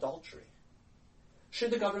adultery?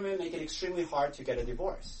 Should the government make it extremely hard to get a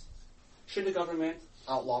divorce? Should the government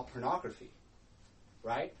outlaw pornography?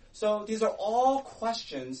 Right? So these are all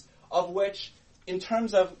questions of which, in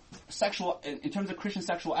terms of Christian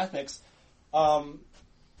sexual ethics,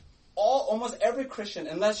 almost every Christian,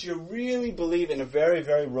 unless you really believe in a very,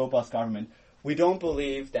 very robust government, we don't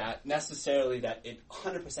believe that necessarily that it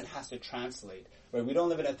 100% has to translate. Right? We don't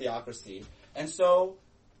live in a theocracy. And so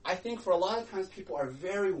I think for a lot of times people are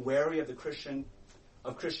very wary of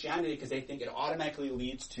Christianity because they think it automatically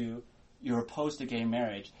leads to you're opposed to gay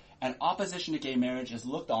marriage. And opposition to gay marriage is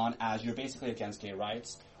looked on as you're basically against gay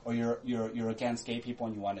rights, or you're against gay people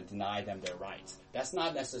and you want to deny them their rights. That's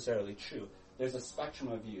not necessarily true. There's a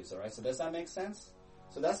spectrum of views, all right? So does that make sense?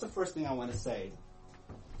 So that's the first thing I want to say.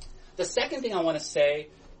 The second thing I want to say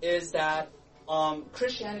is that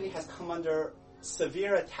Christianity has come under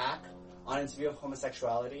severe attack on its view of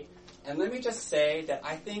homosexuality. And let me just say that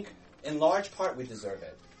I think in large part we deserve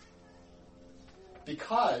it.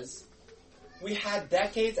 Because we had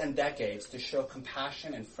decades and decades to show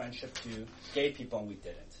compassion and friendship to gay people, and we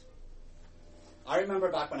didn't. I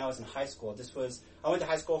remember back when I was in high school, I went to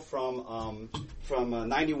high school from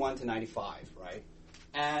 91 to 95, right?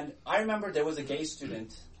 And I remember there was a gay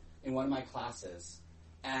student in one of my classes,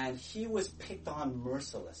 and he was picked on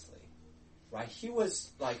mercilessly, right? He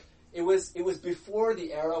was like, it was before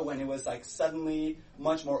the era when it was like suddenly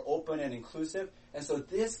much more open and inclusive, and so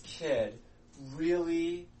this kid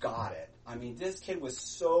really got it. I mean, this kid was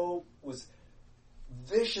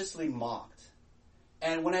viciously mocked.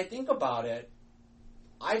 And when I think about it,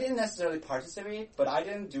 I didn't necessarily participate, but I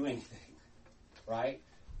didn't do anything, right?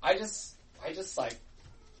 I just like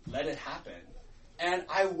let it happen. And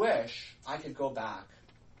I wish I could go back.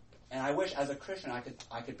 And I wish as a Christian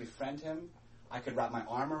I could befriend him. I could wrap my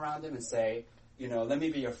arm around him and say, let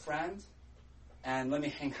me be your friend and let me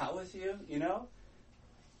hang out with you,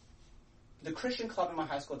 The Christian club in my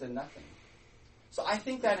high school did nothing. So I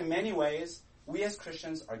think that in many ways, we as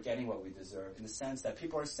Christians are getting what we deserve in the sense that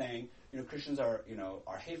people are saying, Christians are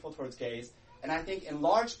hateful towards gays. And I think in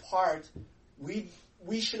large part, we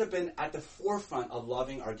should have been at the forefront of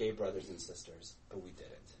loving our gay brothers and sisters, but we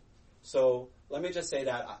didn't. So let me just say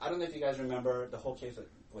that. I don't know if you guys remember the whole case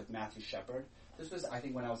with Matthew Shepard. This was, I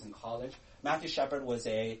think, when I was in college. Matthew Shepard was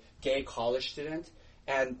a gay college student,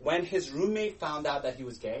 and when his roommate found out that he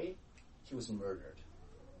was gay, he was murdered.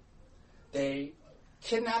 They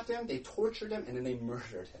kidnapped him, they tortured him, and then they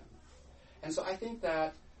murdered him. And so I think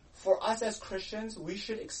that for us as Christians, we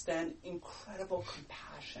should extend incredible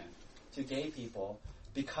compassion to gay people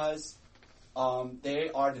because they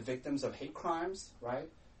are the victims of hate crimes, right?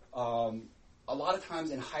 A lot of times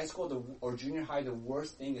in high school or junior high, the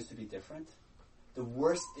worst thing is to be different. The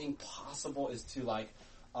worst thing possible is to act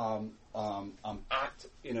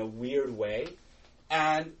in a weird way.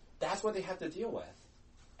 And that's what they have to deal with.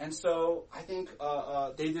 And so I think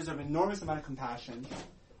they deserve an enormous amount of compassion.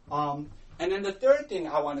 And then the third thing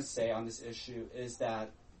I want to say on this issue is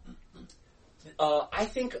that I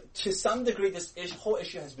think to some degree this whole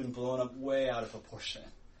issue has been blown up way out of proportion.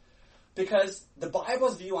 Because the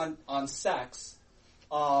Bible's view on sex,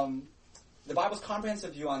 the Bible's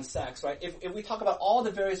comprehensive view on sex, right? If we talk about all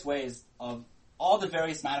the various ways of all the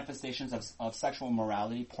various manifestations of sexual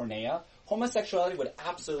morality, porneia, homosexuality would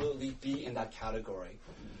absolutely be in that category.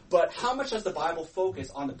 But how much does the Bible focus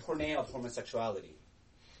on the porneia of homosexuality?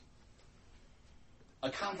 A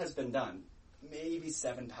count has been done. Maybe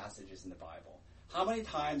 7 passages in the Bible. How many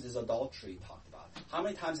times is adultery talked about? How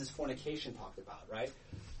many times is fornication talked about, right?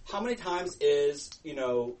 How many times is,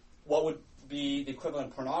 what would be the equivalent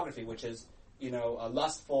of pornography, which is, a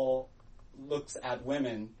lustful looks at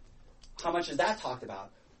women. How much is that talked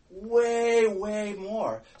about? Way, way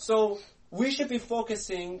more. So we should be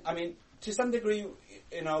focusing, to some degree,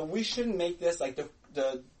 we shouldn't make this like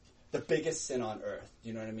the biggest sin on earth.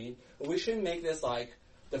 You know what I mean? But we shouldn't make this like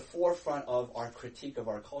the forefront of our critique of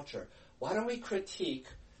our culture. Why don't we critique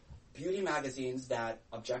beauty magazines that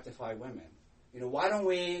objectify women? Why don't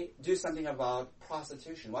we do something about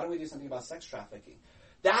prostitution? Why don't we do something about sex trafficking?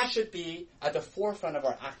 That should be at the forefront of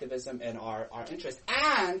our activism and our interest.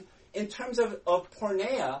 And in terms of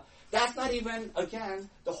porneia, that's not even, again,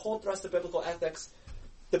 the whole thrust of biblical ethics.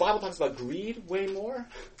 The Bible talks about greed way more.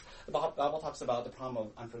 The Bible talks about the problem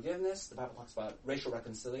of unforgiveness. The Bible talks about racial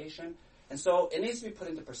reconciliation. And so it needs to be put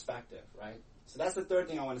into perspective, right? So that's the third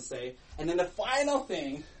thing I want to say. And then the final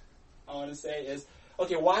thing I want to say is,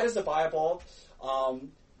 okay, why does the Bible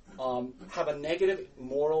have a negative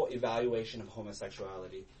moral evaluation of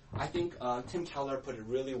homosexuality? I think Tim Keller put it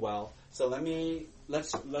really well. So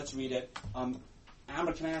let's read it.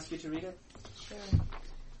 Amber, can I ask you to read it? Sure.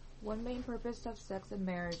 One main purpose of sex and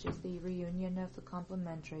marriage is the reunion of the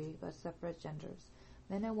complementary but separate genders.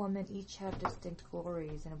 Men and women each have distinct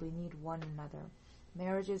glories, and we need one another.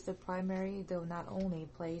 Marriage is the primary, though not only,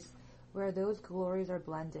 place where those glories are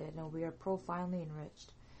blended and we are profoundly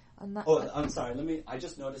enriched. I'm sorry. I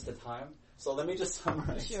just noticed the time, so let me just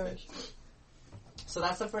summarize. Sure. So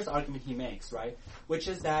that's the first argument he makes, right? Which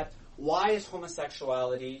is that why is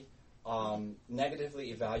homosexuality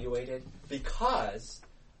negatively evaluated? Because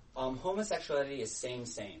homosexuality is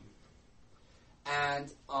same,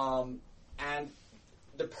 and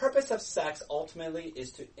the purpose of sex ultimately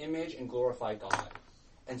is to image and glorify God,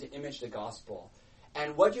 and to image the gospel.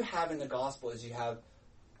 And what you have in the gospel is you have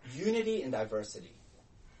unity and diversity,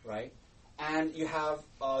 right? And you have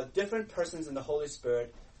different persons in the Holy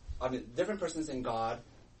Spirit, different persons in God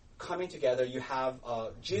coming together. You have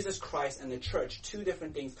Jesus Christ and the church, two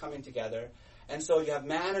different things coming together. And so you have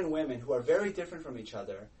man and women who are very different from each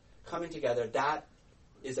other coming together. That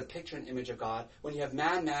is a picture and image of God. When you have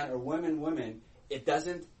man, or women,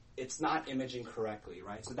 it's not imaging correctly,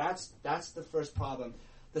 right? So that's the first problem.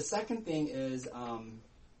 The second thing is, let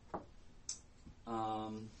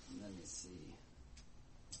me see.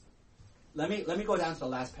 Let me go down to the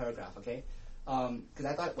last paragraph, okay? Because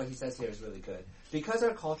I thought what he says here is really good. Because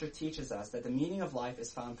our culture teaches us that the meaning of life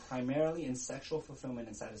is found primarily in sexual fulfillment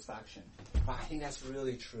and satisfaction. I think that's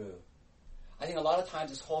really true. I think a lot of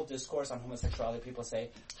times this whole discourse on homosexuality, people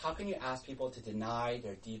say, how can you ask people to deny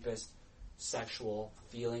their deepest sexual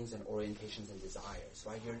feelings and orientations and desires,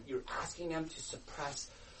 right? You're asking them to suppress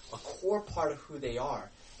a core part of who they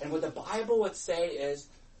are. And what the Bible would say is,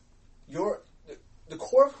 the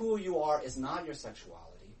core of who you are is not your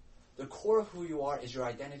sexuality. The core of who you are is your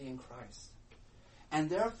identity in Christ. And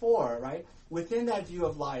therefore, right, within that view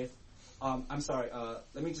of life,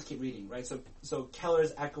 let me just keep reading, right? So Keller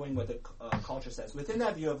is echoing what the culture says. Within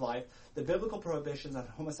that view of life, the biblical prohibitions on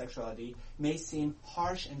homosexuality may seem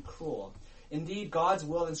harsh and cruel. Indeed, God's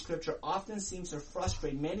will in Scripture often seems to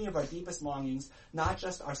frustrate many of our deepest longings, not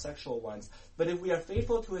just our sexual ones. But if we are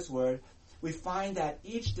faithful to His Word, we find that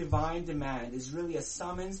each divine demand is really a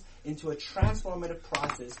summons into a transformative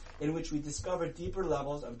process in which we discover deeper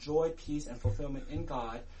levels of joy, peace, and fulfillment in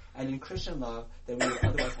God and in Christian love than we would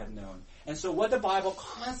otherwise have known. And so what the Bible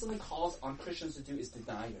constantly calls on Christians to do is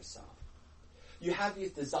deny yourself. You have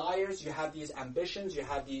these desires, you have these ambitions, you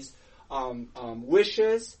have these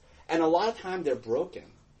wishes, and a lot of time they're broken.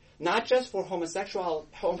 Not just for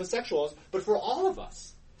homosexuals, but for all of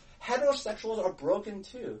us. Heterosexuals are broken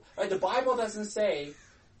too. Right? The Bible doesn't say,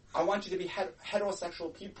 I want you to be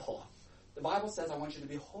heterosexual people. The Bible says, I want you to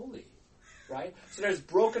be holy. Right? So there's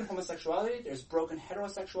broken homosexuality, there's broken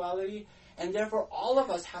heterosexuality, and therefore all of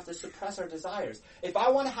us have to suppress our desires. If I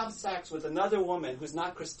want to have sex with another woman who's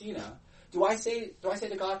not Christina, do I say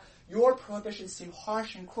to God, your prohibitions seem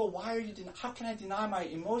harsh and cruel. How can I deny my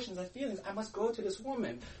emotions and feelings? I must go to this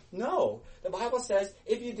woman. No. The Bible says,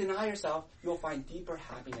 if you deny yourself, you'll find deeper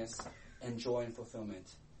happiness and joy and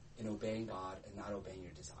fulfillment in obeying God and not obeying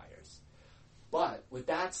your desires. But with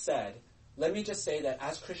that said, let me just say that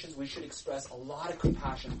as Christians, we should express a lot of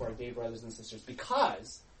compassion for our gay brothers and sisters,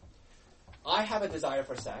 because I have a desire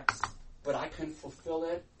for sex, but I can fulfill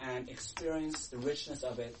it and experience the richness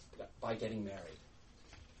of it by getting married.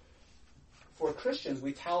 For Christians,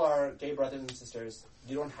 we tell our gay brothers and sisters,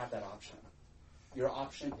 you don't have that option. Your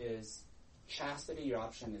option is chastity, your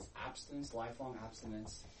option is abstinence, lifelong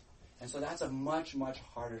abstinence. And so that's a much, much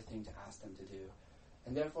harder thing to ask them to do.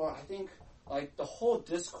 And therefore, I think the whole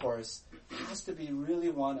discourse has to be really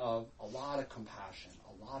one of a lot of compassion,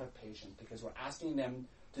 a lot of patience, because we're asking them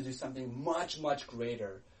to do something much, much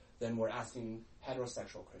greater than we're asking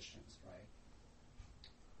heterosexual Christians, right?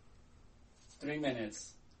 3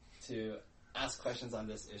 minutes to ask questions on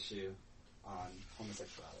this issue on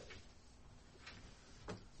homosexuality.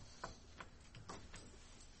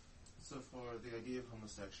 So for the idea of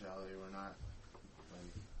homosexuality,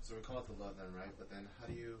 so we're called to love them, right? But then how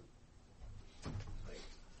do you,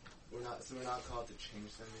 we're not called to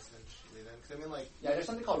change them essentially then? Because I mean, there's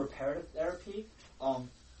something called reparative therapy.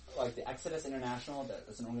 Like the Exodus International,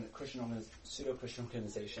 that's a pseudo-Christian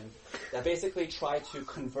organization that basically tried to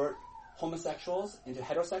convert homosexuals into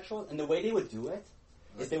heterosexuals, and the way they would do it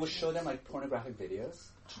is they would show them pornographic videos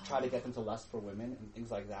to try to get them to lust for women and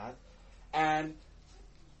things like that. And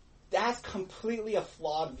that's completely a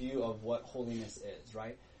flawed view of what holiness is,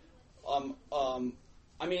 right?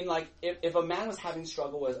 If a man was having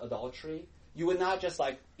struggle with adultery, you would not just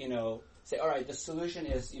say, all right, the solution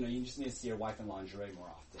is, you just need to see your wife in lingerie more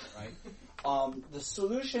often, right? The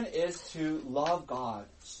solution is to love God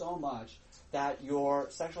so much that your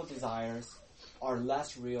sexual desires are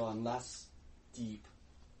less real and less deep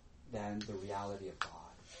than the reality of God.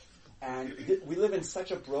 And we live in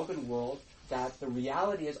such a broken world that the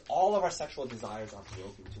reality is all of our sexual desires are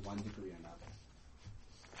broken to one degree or another.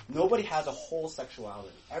 Nobody has a whole sexuality.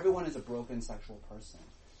 Everyone is a broken sexual person.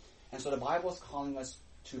 And so the Bible is calling us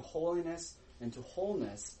to holiness and to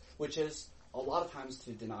wholeness, which is a lot of times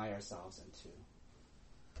to deny ourselves and to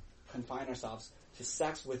confine ourselves to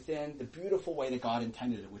sex within the beautiful way that God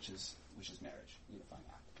intended it, which is marriage, unifying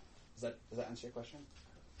act. Does that answer your question?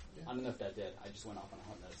 Yeah. I don't know if that did. I just went off on a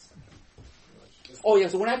whole nother section. Oh yeah,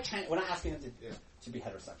 so we're not asking them to be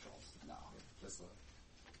heterosexuals. No. Yeah, just love.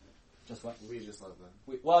 Just what? We just love them.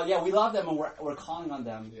 We love them, and we're calling on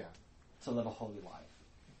them to live a holy life.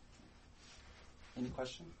 Any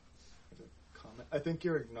question? Comment. I think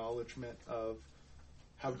your acknowledgement of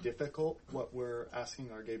how difficult what we're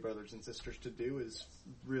asking our gay brothers and sisters to do is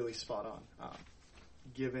really spot on.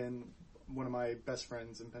 Given one of my best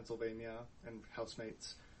friends in Pennsylvania and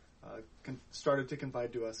housemates started to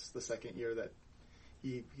confide to us the second year that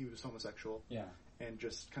he was homosexual. Yeah. And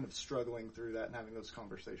just kind of struggling through that and having those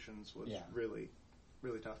conversations was really,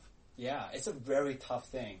 really tough. Yeah, it's a very tough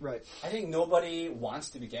thing. Right. I think nobody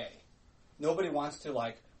wants to be gay. Nobody wants to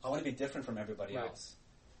I want to be different from everybody else.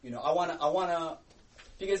 I want to,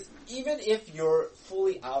 because even if you're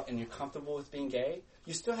fully out and you're comfortable with being gay,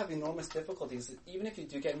 you still have enormous difficulties. Even if you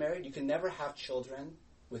do get married, you can never have children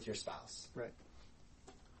with your spouse. Right.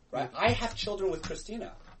 Right? I have children with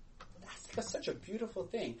Christina. That's such a beautiful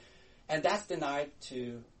thing. And that's denied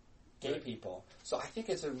to gay people. So I think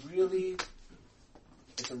it's a really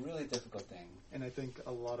difficult thing. And I think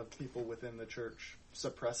a lot of people within the church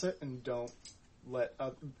suppress it and don't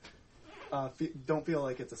don't feel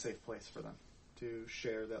like it's a safe place for them to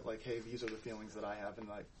share that, hey, these are the feelings that I have and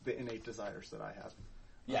the innate desires that I have.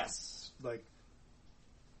 Yes.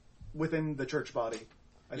 Within the church body,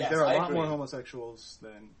 I think there are a lot more homosexuals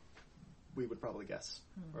than we would probably guess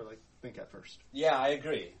or think at first. Yeah, I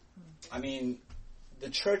agree. I mean, the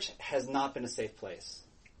church has not been a safe place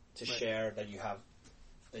to share that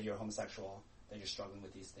you're homosexual, that you're struggling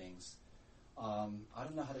with these things. I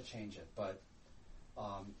don't know how to change it, but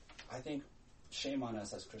I think shame on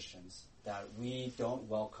us as Christians that we don't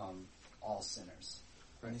welcome all sinners.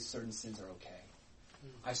 Only certain sins are okay.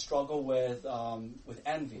 I struggle with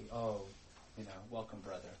envy. Oh, welcome,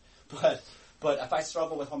 brother. But if I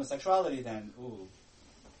struggle with homosexuality, then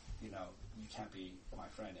you can't be my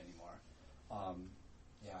friend anymore.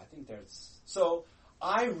 I think so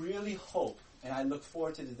I really hope and I look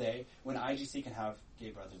forward to the day when IGC can have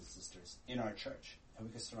gay brothers and sisters in our church and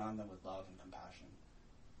we can surround them with love and compassion.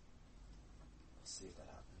 We'll see if that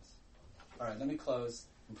happens. All right, let me close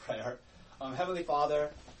in prayer. Heavenly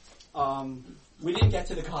Father, we didn't get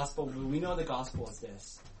to the gospel, but we know the gospel is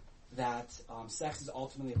this, that sex is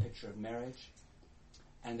ultimately a picture of marriage,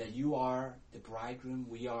 and that you are the bridegroom,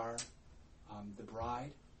 we are the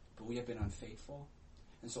bride, but we have been unfaithful.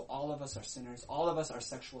 And so all of us are sinners, all of us are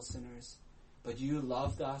sexual sinners, but you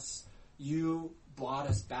loved us, you bought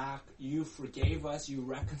us back, you forgave us, you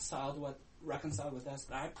reconciled with us.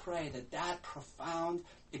 And I pray that profound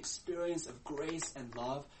experience of grace and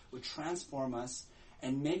love would transform us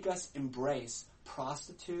and make us embrace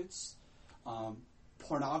prostitutes,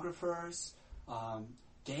 pornographers,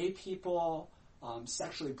 gay people,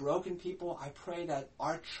 sexually broken people. I pray that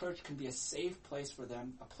our church can be a safe place for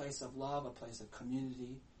them, a place of love, a place of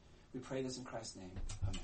community. We pray this in Christ's name. Amen.